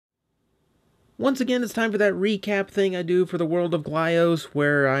Once again, it's time for that recap thing I do for the world of Glyos,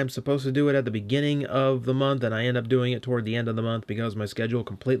 where I'm supposed to do it at the beginning of the month, and I end up doing it toward the end of the month because my schedule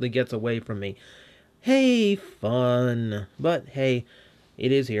completely gets away from me. Hey, fun. But hey,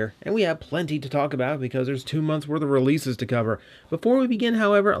 it is here, and we have plenty to talk about because there's 2 months worth of releases to cover. Before we begin,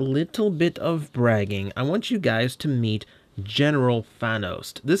 however, a little bit of bragging. I want you guys to meet General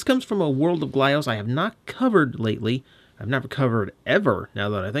Thanos. This comes from a world of Glyos I have not covered lately. I've never covered ever, now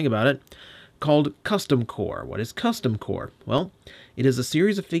that I think about it, called Custom Core. What is Custom Core? Well, it is a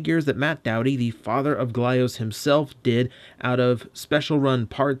series of figures that Matt Dowdy, the father of Glyos himself, did out of special run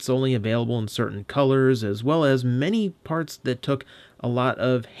parts only available in certain colors, as well as many parts that took a lot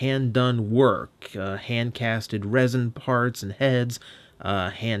of hand-done work, hand-casted resin parts and heads,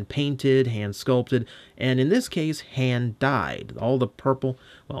 hand-painted, hand-sculpted, and in this case, hand-dyed. All the purple,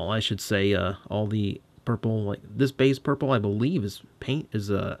 well, I should say all the purple, like this base purple, I believe is paint,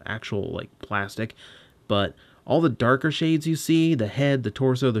 is actual like plastic, but all the darker shades you see, the head, the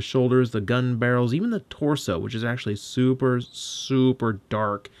torso, the shoulders, the gun barrels, even the torso, which is actually super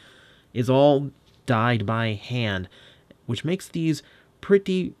dark, is all dyed by hand, which makes these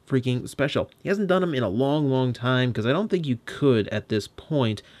pretty freaking special. He hasn't done them in a long time, because I don't think you could at this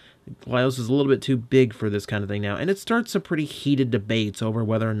point. Glyos is a little bit too big for this kind of thing now, and it starts some pretty heated debates over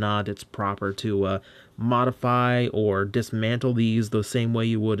whether or not it's proper to modify or dismantle these the same way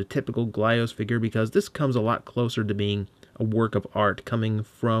you would a typical Glyos figure, because this comes a lot closer to being a work of art coming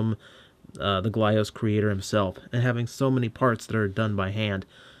from the Glyos creator himself, and having so many parts that are done by hand.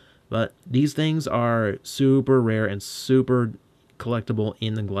 But these things are super rare and super collectible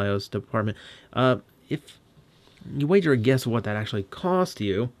in the Glyos department. If you wager a guess of what that actually cost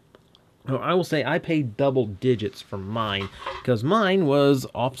you, I will say I paid double digits for mine, because mine was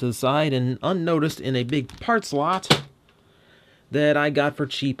off to the side and unnoticed in a big parts lot that I got for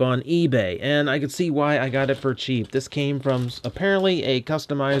cheap on eBay, and I could see why I got it for cheap. This came from apparently a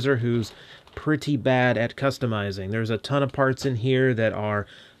customizer who's pretty bad at customizing. There's a ton of parts in here that are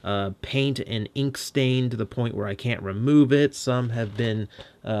paint and ink stained to the point where I can't remove it. Some have been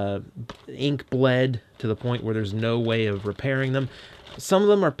ink bled to the point where there's no way of repairing them. Some of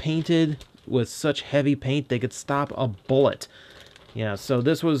them are painted with such heavy paint they could stop a bullet. Yeah, so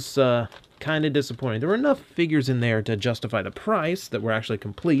this was kind of disappointing. There were enough figures in there to justify the price that were actually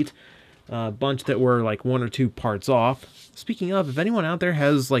complete. A bunch that were like 1 or 2 parts off. Speaking of, if anyone out there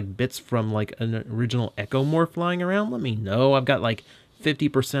has like bits from like an original Ecomorph lying around, let me know. I've got like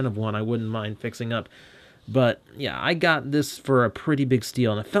 50% of one I wouldn't mind fixing up. But yeah, I got this for a pretty big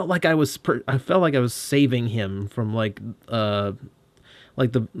steal, and I felt like I was saving him from like the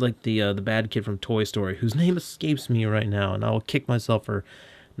bad kid from Toy Story, whose name escapes me right now, and I'll kick myself for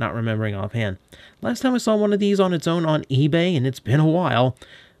not remembering offhand. Last time I saw one of these on its own on eBay, and it's been a while,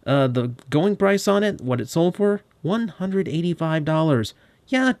 the going price on it, what it sold for, $185.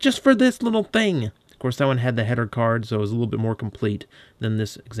 Yeah, just for this little thing. Of course, that one had the header card, so it was a little bit more complete than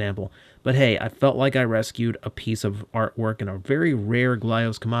this example. But hey, I felt like I rescued a piece of artwork in a very rare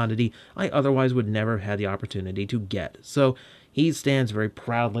Glyos commodity I otherwise would never have had the opportunity to get. So he stands very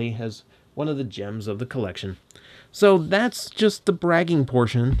proudly as one of the gems of the collection. So that's just the bragging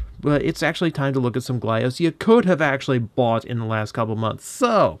portion, but it's actually time to look at some Glyos you could have actually bought in the last couple months.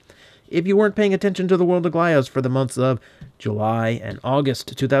 So, if you weren't paying attention to the world of Glyos for the months of July and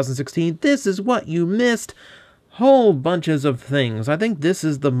August 2016, this is what you missed. Whole bunches of things. I think this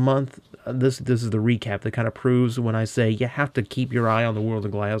is the month, this is the recap that kind of proves when I say you have to keep your eye on the world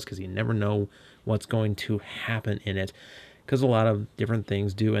of Glyos, because you never know what's going to happen in it, because a lot of different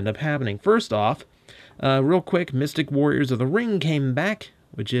things do end up happening. First off, real quick, Mystic Warriors of the Ring came back,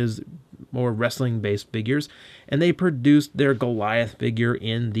 which is more wrestling-based figures, and they produced their Goliath figure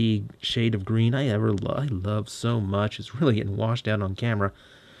in the shade of green I love so much. It's really getting washed out on camera.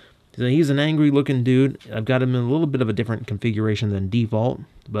 So he's an angry-looking dude. I've got him in a little bit of a different configuration than default,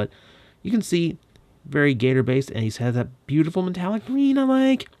 but you can see very Gator-based, and he's had that beautiful metallic green I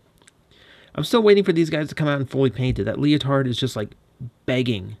like. I'm still waiting for these guys to come out and fully painted. That leotard is just like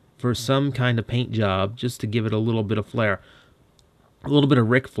begging for some kind of paint job just to give it a little bit of flair. A little bit of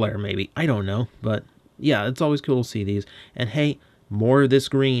Ric Flair, maybe. I don't know. But yeah, it's always cool to see these. And hey, more of this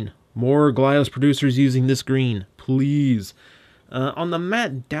green. More Glyos producers using this green. Please. On the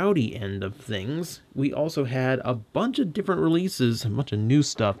Matt Dowdy end of things, we also had a bunch of different releases. A bunch of new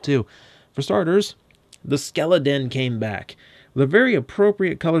stuff, too. For starters, the Skeleton came back with a very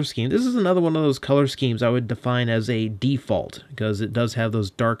appropriate color scheme. This is another one of those color schemes I would define as a default, because it does have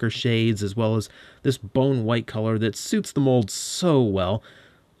those darker shades as well as this bone white color that suits the mold so well.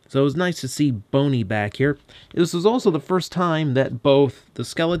 So it was nice to see Boney back here. This was also the first time that both the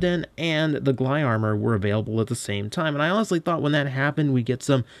skeleton and the Gly armor were available at the same time. And I honestly thought when that happened, we'd get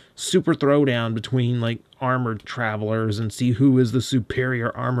some super throwdown between like armored travelers and see who is the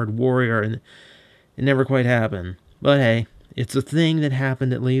superior armored warrior. And it never quite happened. But hey, it's a thing that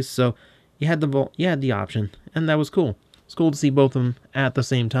happened at least. So you had the option, and that was cool. It's cool to see both of them at the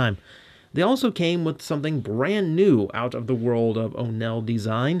same time. They also came with something brand new out of the world of Onell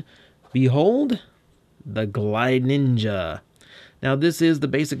design. Behold, the Glyninja. Now this is the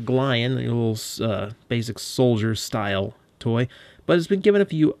basic Glyon, the little basic soldier style toy, but it's been given a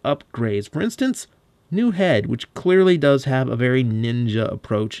few upgrades. For instance, new head, which clearly does have a very ninja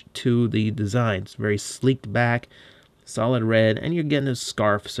approach to the design. It's very sleeked back, solid red, and you're getting a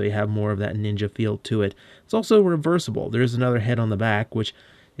scarf, so you have more of that ninja feel to it. It's also reversible. There's another head on the back, which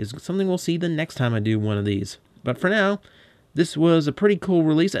is something we'll see the next time I do one of these. But for now, this was a pretty cool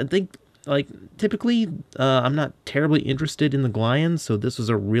release. I think, like, typically, I'm not terribly interested in the Glyons, so this was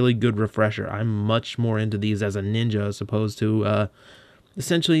a really good refresher. I'm much more into these as a ninja as opposed to,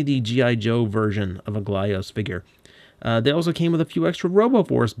 essentially the G.I. Joe version of a Glyos figure. They also came with a few extra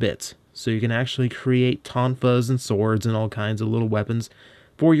RoboForce bits, so you can actually create tonfas and swords and all kinds of little weapons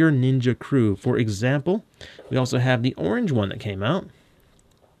for your ninja crew. For example, we also have the orange one that came out,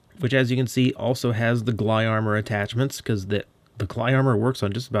 which, as you can see, also has the Gly armor attachments, because the Gly armor works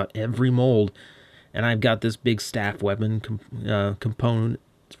on just about every mold. And I've got this big staff weapon component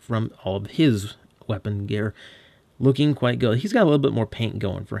from all of his weapon gear, looking quite good. He's got a little bit more paint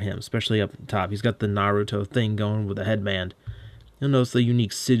going for him, especially up top. He's got the Naruto thing going with the headband. You'll notice the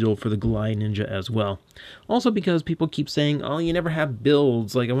unique sigil for the Glyninja as well. Also because people keep saying, oh, you never have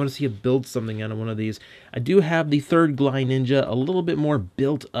builds. Like, I want to see you build something out of one of these. I do have the third Glyninja a little bit more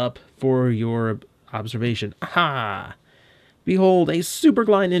built up for your observation. Aha! Behold, a super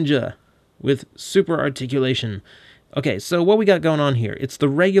Glyninja with super articulation. Okay, so what we got going on here? It's the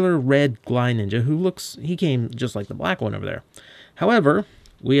regular red Glyninja he came just like the black one over there. However,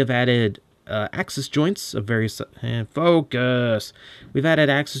 we have added axis joints of various... focus! We've added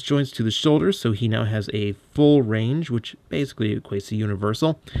axis joints to the shoulders, so he now has a full range, which basically equates to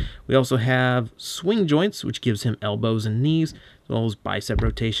universal. We also have swing joints, which gives him elbows and knees, as well as bicep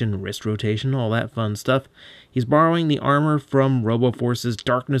rotation, wrist rotation, all that fun stuff. He's borrowing the armor from RoboForce's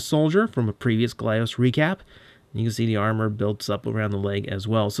Darkness Soldier from a previous Glyos recap. You can see the armor builds up around the leg as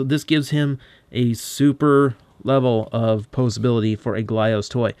well. So this gives him a super level of posability for a Glyos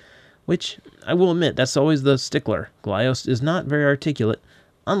toy, which I will admit, that's always the stickler. Glyos is not very articulate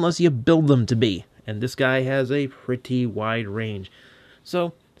unless you build them to be, and this guy has a pretty wide range.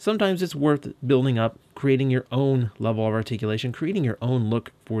 So sometimes it's worth building up, creating your own level of articulation, creating your own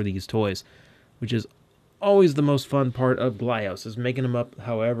look for these toys, which is always the most fun part of Glyos, is making them up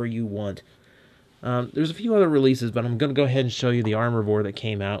however you want. There's a few other releases, but I'm going to go ahead and show you the armor board that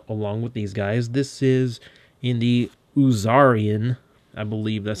came out along with these guys. This is in the Uzarian, I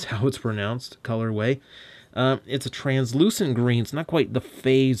believe that's how it's pronounced, colorway. It's a translucent green. It's not quite the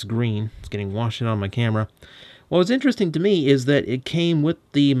phase green. It's getting washed out on my camera. What was interesting to me is that it came with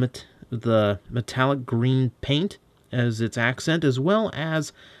the metallic green paint as its accent, as well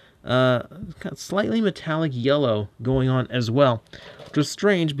as got slightly metallic yellow going on as well, which was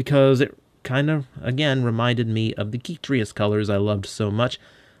strange because it kind of, again, reminded me of the Ketrius colors I loved so much.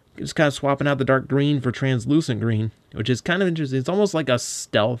 Just kind of swapping out the dark green for translucent green, which is kind of interesting. It's almost like a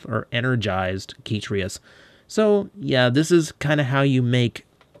stealth or energized Ketrius. So, yeah, this is kind of how you make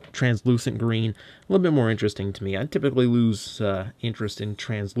translucent green a little bit more interesting to me. I typically lose interest in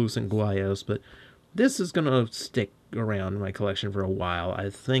translucent Glyos, but this is going to stick around in my collection for a while.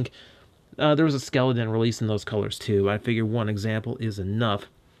 I think there was a skeleton released in those colors too. I figure one example is enough.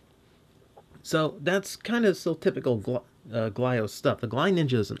 So that's kind of still typical Glyos stuff. The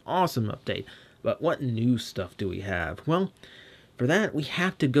Glyninja is an awesome update, but what new stuff do we have? Well, for that we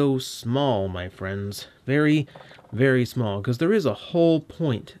have to go small, my friends. Very, very small, because there is a whole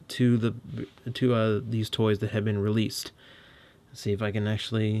point to these toys that have been released. Let's see if I can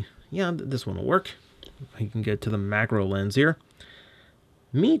actually... Yeah, this one will work. If I can get to the macro lens here.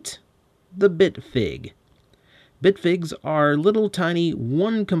 Meet the Bitfig. Bitfigs are little tiny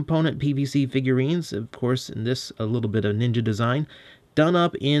one-component PVC figurines, of course, in this a little bit of ninja design, done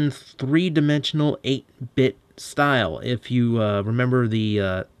up in three-dimensional 8-bit style. If you remember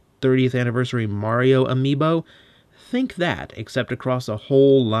the 30th anniversary Mario amiibo, think that, except across a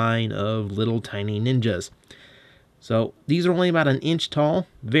whole line of little tiny ninjas. So these are only about an inch tall,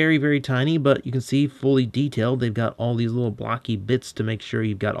 very, very tiny, but you can see fully detailed. They've got all these little blocky bits to make sure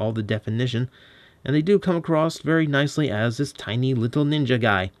you've got all the definition. And they do come across very nicely as this tiny little ninja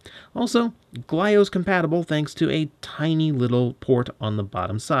guy. Also, Glyos compatible thanks to a tiny little port on the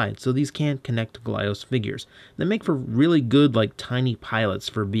bottom side, so these can't connect to Glyos figures. They make for really good, like, tiny pilots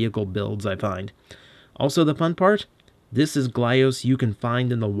for vehicle builds, I find. Also, the fun part, this is Glyos you can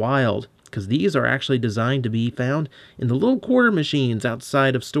find in the wild, because these are actually designed to be found in the little quarter machines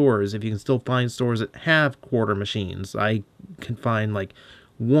outside of stores, if you can still find stores that have quarter machines. I can find, like,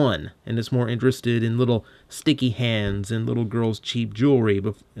 one, and it's more interested in little sticky hands and little girls' cheap jewelry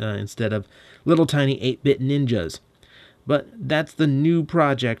instead of little tiny 8-bit ninjas. But that's the new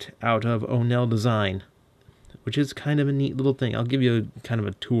project out of Onell Design, which is kind of a neat little thing. I'll give you kind of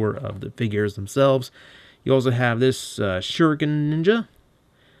a tour of the figures themselves. You also have this Shuriken Ninja,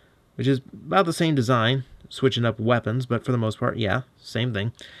 which is about the same design, switching up weapons, but for the most part, yeah, same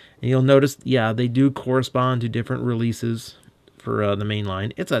thing. And you'll notice, yeah, they do correspond to different releases for the main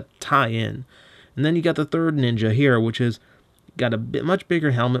line. It's a tie-in. And then you got the third ninja here, which has got a much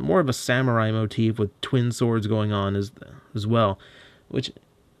bigger helmet, more of a samurai motif with twin swords going on as well, which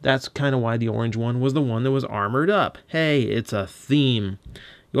that's kind of why the orange one was the one that was armored up. Hey, it's a theme.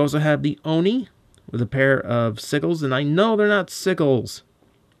 You also have the Oni with a pair of sickles, and I know they're not sickles,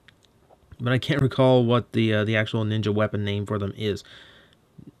 but I can't recall what the actual ninja weapon name for them is.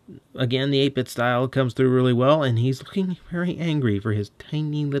 Again, the 8-bit style comes through really well, and he's looking very angry for his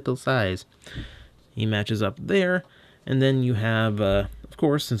tiny little size. He matches up there, and then you have, of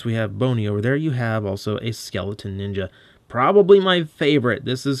course, since we have Boney over there, you have also a skeleton ninja. Probably my favorite.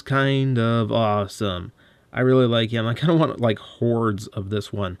 This is kind of awesome. I really like him. I kind of want, like, hordes of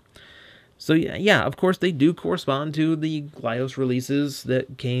this one. So, yeah, of course, they do correspond to the Glyos releases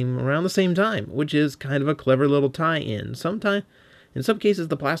that came around the same time, which is kind of a clever little tie-in. In some cases,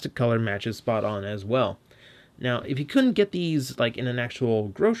 the plastic color matches spot on as well. Now, if you couldn't get these like in an actual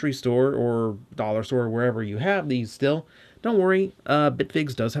grocery store or dollar store or wherever you have these still, don't worry,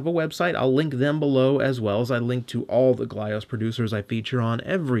 Bitfigs does have a website. I'll link them below, as well as I link to all the Glyos producers I feature on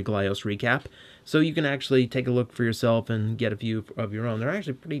every Glyos recap, so you can actually take a look for yourself and get a few of your own. They're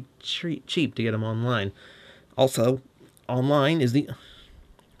actually pretty cheap to get them online. Also, online is the...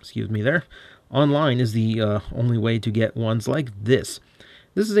 Excuse me there. Online is the only way to get ones like this.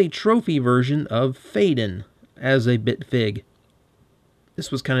 This is a trophy version of Faden as a Bitfig.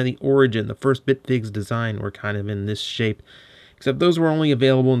 This was kind of the origin. The first Bitfigs design were kind of in this shape, except those were only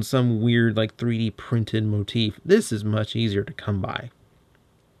available in some weird like 3D printed motif. This is much easier to come by.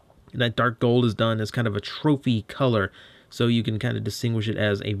 And that dark gold is done as kind of a trophy color, so you can kind of distinguish it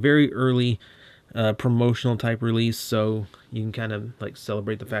as a very early promotional type release, so you can kind of like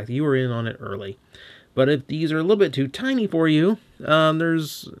celebrate the fact that you were in on it early. But if these are a little bit too tiny for you,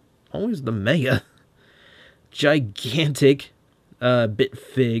 there's always the mega gigantic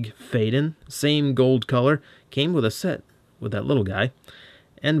Bitfig Faden, same gold color, came with a set with that little guy,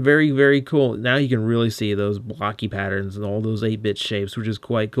 and very, very cool. Now you can really see those blocky patterns and all those 8-bit shapes, which is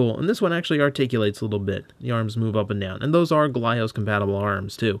quite cool. And this one actually articulates a little bit. The arms move up and down, and those are Glyos compatible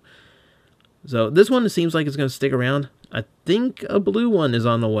arms too. So this one seems like it's going to stick around. I think a blue one is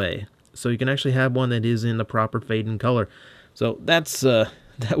on the way, so you can actually have one that is in the proper Faden color. So that's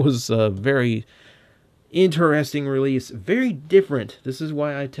that was a very interesting release, very different. This is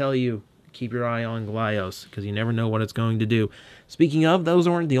why I tell you, keep your eye on Glyos, because you never know what it's going to do. Speaking of, those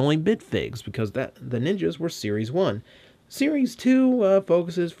aren't the only Bitfigs, because the ninjas were Series 1. Series 2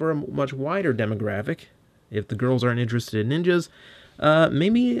 focuses for a much wider demographic. If the girls aren't interested in ninjas,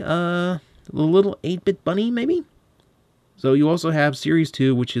 maybe the little 8-bit bunny, maybe? So you also have Series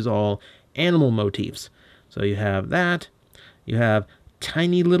 2, which is all animal motifs. So you have that. You have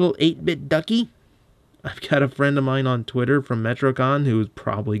tiny little 8-bit ducky. I've got a friend of mine on Twitter from MetroCon who would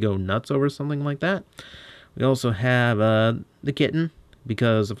probably go nuts over something like that. We also have the kitten,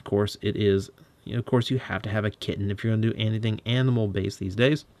 because of course it is, of course you have to have a kitten if you're going to do anything animal-based these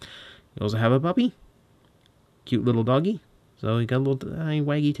days. You also have a puppy. Cute little doggy. So you got a little tiny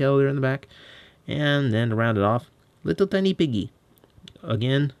waggy tail there in the back. And then to round it off, little tiny piggy.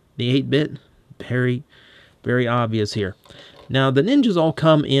 Again, the 8-bit, very, very obvious here. Now, the ninjas all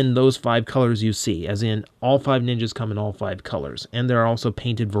come in those 5 colors you see, as in all 5 ninjas come in all 5 colors. And there are also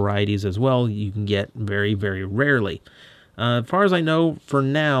painted varieties as well you can get very, very rarely. As far as I know, for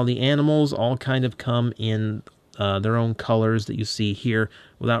now, the animals all kind of come in their own colors that you see here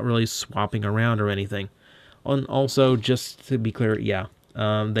without really swapping around or anything. And also, just to be clear, yeah,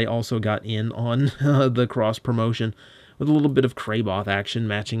 they also got in on the cross promotion with a little bit of Kraboth action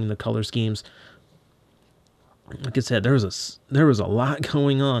matching the color schemes. Like I said, there was a lot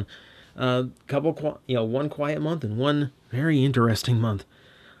going on. One quiet month and one very interesting month.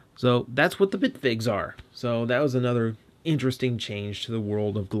 So that's what the bitfigs are. So that was another interesting change to the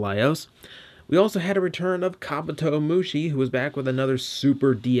world of Glyos. We also had a return of Kabuto Mushi, who was back with another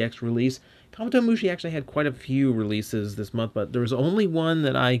Super DX release. Kabuto Mushi actually had quite a few releases this month, but there was only one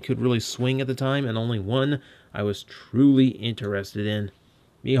that I could really swing at the time, and only one I was truly interested in.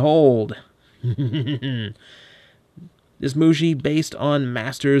 Behold! This Mushi, based on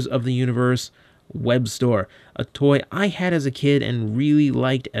Masters of the Universe Web Store, a toy I had as a kid and really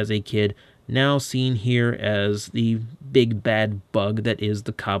liked as a kid, now seen here as the big bad bug that is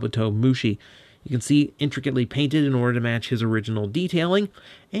the Kabuto Mushi. You can see intricately painted in order to match his original detailing,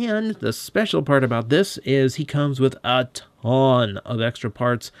 and the special part about this is he comes with a ton of extra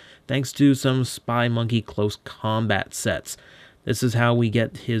parts thanks to some Spy Monkey close combat sets. This is how we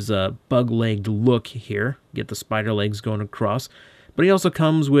get his bug-legged look here, get the spider legs going across, but he also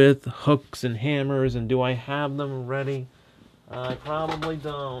comes with hooks and hammers, and do I have them ready? I probably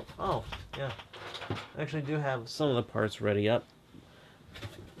don't. Oh, yeah. I actually do have some of the parts ready up.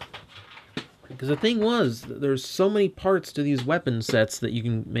 Because the thing was, there's so many parts to these weapon sets that you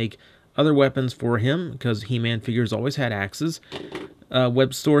can make other weapons for him, because He-Man figures always had axes.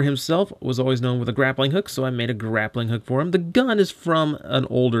 Web Store himself was always known with a grappling hook, so I made a grappling hook for him. The gun is from an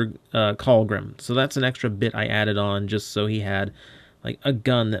older Colgrim, so that's an extra bit I added on just so he had like a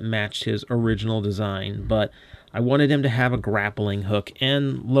gun that matched his original design. But I wanted him to have a grappling hook,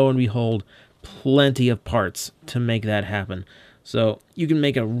 and lo and behold, plenty of parts to make that happen. So you can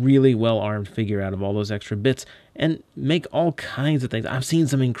make a really well-armed figure out of all those extra bits and make all kinds of things. I've seen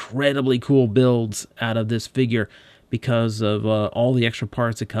some incredibly cool builds out of this figure because of all the extra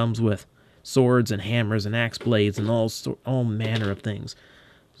parts it comes with. Swords and hammers and axe blades and all manner of things.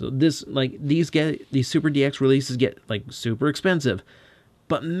 So this, like, these Super DX releases get like super expensive.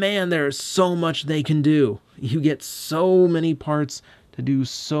 But man, there's so much they can do. You get so many parts to do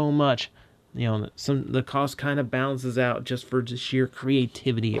so much. You know, the cost kind of balances out just for the sheer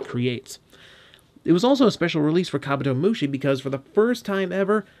creativity it creates. It was also a special release for Kabuto Mushi because for the first time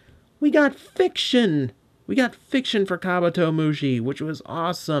ever, we got fiction. We got fiction for Kabuto Mushi, which was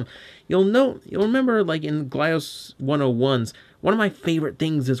awesome. You'll remember, like in Glyos 101s, one of my favorite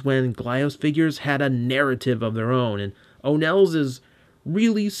things is when Glyos figures had a narrative of their own, and Onell's is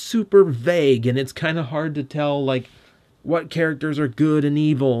really super vague, and it's kind of hard to tell, like, what characters are good and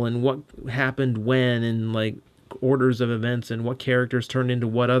evil, and what happened when, and like orders of events, and what characters turned into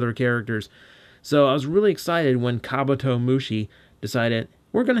what other characters. So I was really excited when Kabuto Mushi decided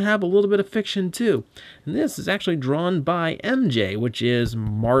we're going to have a little bit of fiction too. And this is actually drawn by MJ, which is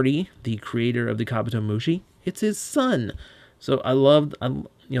Marty, the creator of the Kabuto Mushi. It's his son. So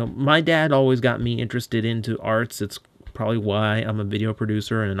my dad always got me interested into arts. It's probably why I'm a video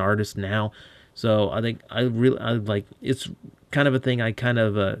producer and an artist now. So I think I like, it's kind of a thing I kind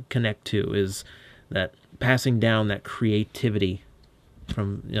of connect to, is that passing down that creativity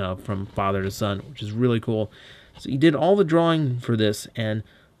from father to son, which is really cool. So he did all the drawing for this and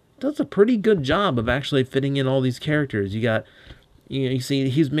does a pretty good job of actually fitting in all these characters. You see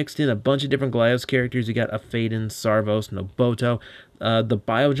he's mixed in a bunch of different Glyos characters. You got Afaden, Sarvos, Noboto, the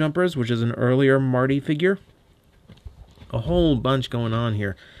Bio Jumpers, which is an earlier Marty figure. A whole bunch going on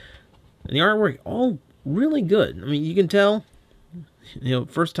here. And the artwork, all really good. I mean, you can tell,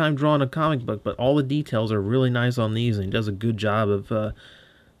 first time drawing a comic book, but all the details are really nice on these, and he does a good job of,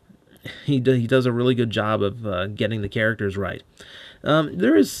 he does a really good job of getting the characters right.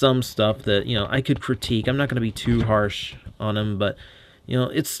 There is some stuff that, I could critique. I'm not going to be too harsh on him, but,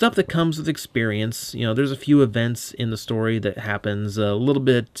 it's stuff that comes with experience. There's a few events in the story that happens a little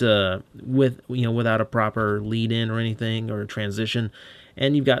bit without a proper lead-in or anything, or a transition.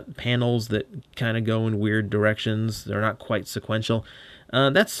 And you've got panels that kind of go in weird directions. They're not quite sequential.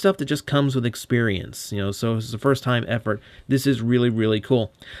 That's stuff that just comes with experience. So it's a first-time effort. This is really, really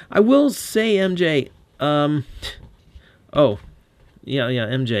cool. I will say, MJ, MJ,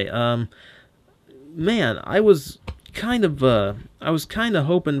 man, I was kind of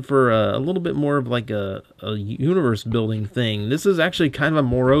hoping for a little bit more of like a universe building thing. This is actually kind of a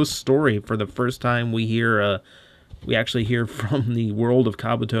morose story for the first time we actually hear from the world of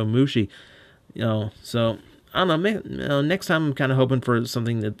Kabuto Mushi. So I don't know, next time I'm kind of hoping for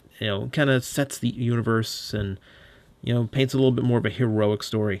something that, kind of sets the universe and, paints a little bit more of a heroic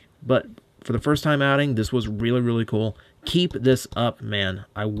story. But for the first time outing, this was really, really cool. Keep this up, man.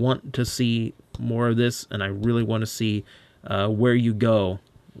 I want to see more of this, and I really want to see where you go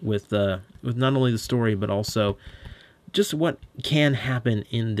with not only the story, but also just what can happen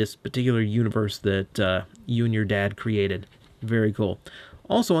in this particular universe that you and your dad created. Very cool.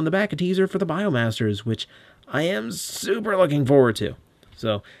 Also on the back, a teaser for the Biomasters, which I am super looking forward to.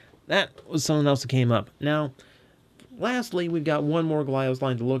 So that was something else that came up. Now, lastly, we've got one more Glyos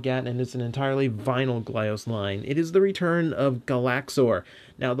line to look at, and it's an entirely vinyl Glyos line. It is the return of Galaxxor.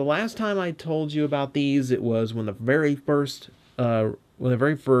 Now, the last time I told you about these, it was when the very first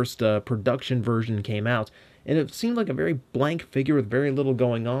production version came out, and it seemed like a very blank figure with very little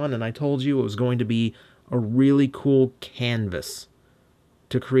going on, and I told you it was going to be a really cool canvas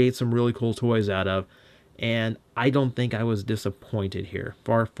to create some really cool toys out of, and I don't think I was disappointed here.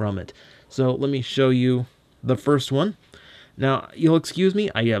 Far from it. So let me show you the first one. Now, you'll excuse me,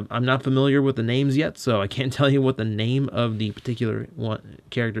 I'm not familiar with the names yet, so I can't tell you what the name of the particular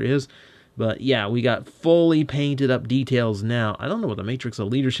character is. But yeah, we got fully painted up details now. I don't know what the Matrix of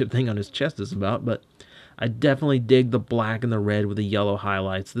Leadership thing on his chest is about, but I definitely dig the black and the red with the yellow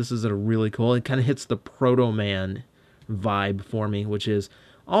highlights. This is a really cool, it kind of hits the Proto-Man vibe for me, which is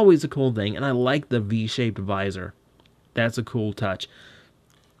always a cool thing. And I like the V-shaped visor. That's a cool touch.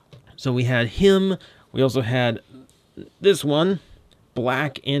 So we had him. We also had this one,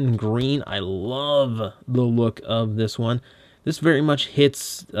 black and green. I love the look of this one. This very much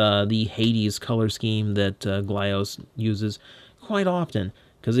hits the Hades color scheme that Glyos uses quite often,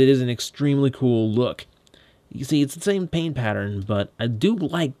 because it is an extremely cool look. You see, it's the same paint pattern, but I do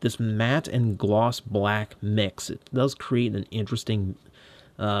like this matte and gloss black mix. It does create an interesting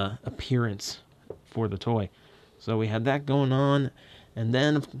appearance for the toy. So we had that going on, and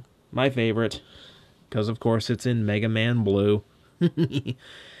then my favorite, because of course it's in Mega Man Blue.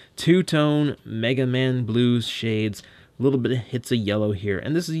 Two-tone Mega Man Blue shades, a little bit of hits of yellow here,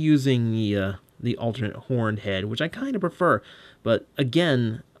 and this is using the alternate horned head, which I kind of prefer. But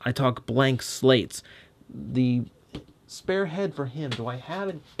again, I talk blank slates. The spare head for him, do I have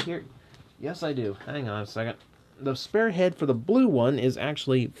it here? Yes, I do. Hang on a second. The spare head for the blue one is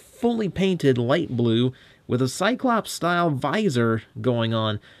actually fully painted light blue with a Cyclops-style visor going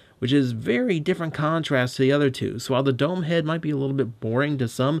on, which is very different contrast to the other two. So while the dome head might be a little bit boring to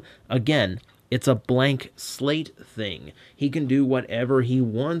some, again, it's a blank slate thing. He can do whatever he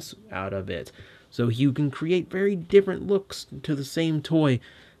wants out of it. So you can create very different looks to the same toy.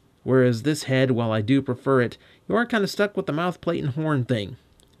 Whereas this head, while I do prefer it, you are kind of stuck with the mouth plate and horn thing.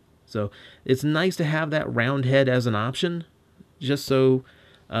 So it's nice to have that round head as an option, just so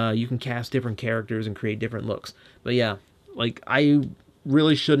you can cast different characters and create different looks. But yeah, like, I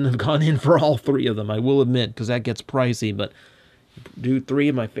really shouldn't have gone in for all three of them, I will admit, because that gets pricey. But do three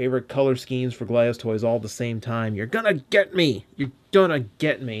of my favorite color schemes for Glyos toys all at the same time, you're gonna get me! You're gonna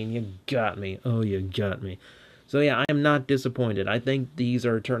get me, and you got me. Oh, you got me. So yeah, I am not disappointed. I think these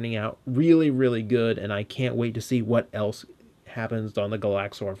are turning out really, really good, and I can't wait to see what else happens on the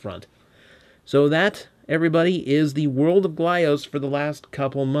Galaxxor front. So that, everybody, is the world of Glyos for the last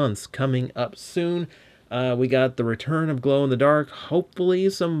couple months. Coming up soon, we got the return of Glow in the Dark. Hopefully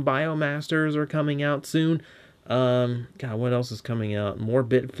some Biomasters are coming out soon. God, what else is coming out? More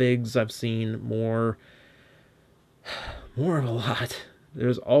Bitfigs I've seen. More of a lot.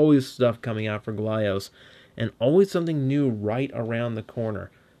 There's always stuff coming out for Glyos, and always something new right around the corner.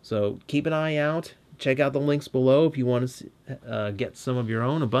 So keep an eye out. Check out the links below if you want to get some of your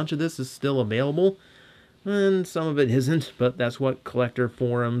own. A bunch of this is still available, and some of it isn't, but that's what collector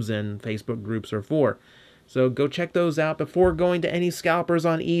forums and Facebook groups are for. So go check those out before going to any scalpers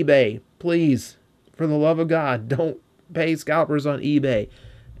on eBay. Please, for the love of God, don't pay scalpers on eBay.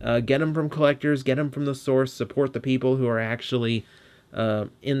 Get them from collectors, get them from the source, support the people who are actually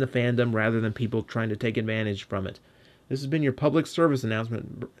in the fandom rather than people trying to take advantage from it. This has been your public service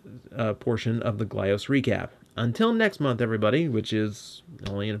announcement portion of the Glyos recap. Until next month, everybody, which is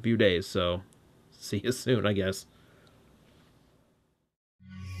only in a few days, so see you soon, I guess.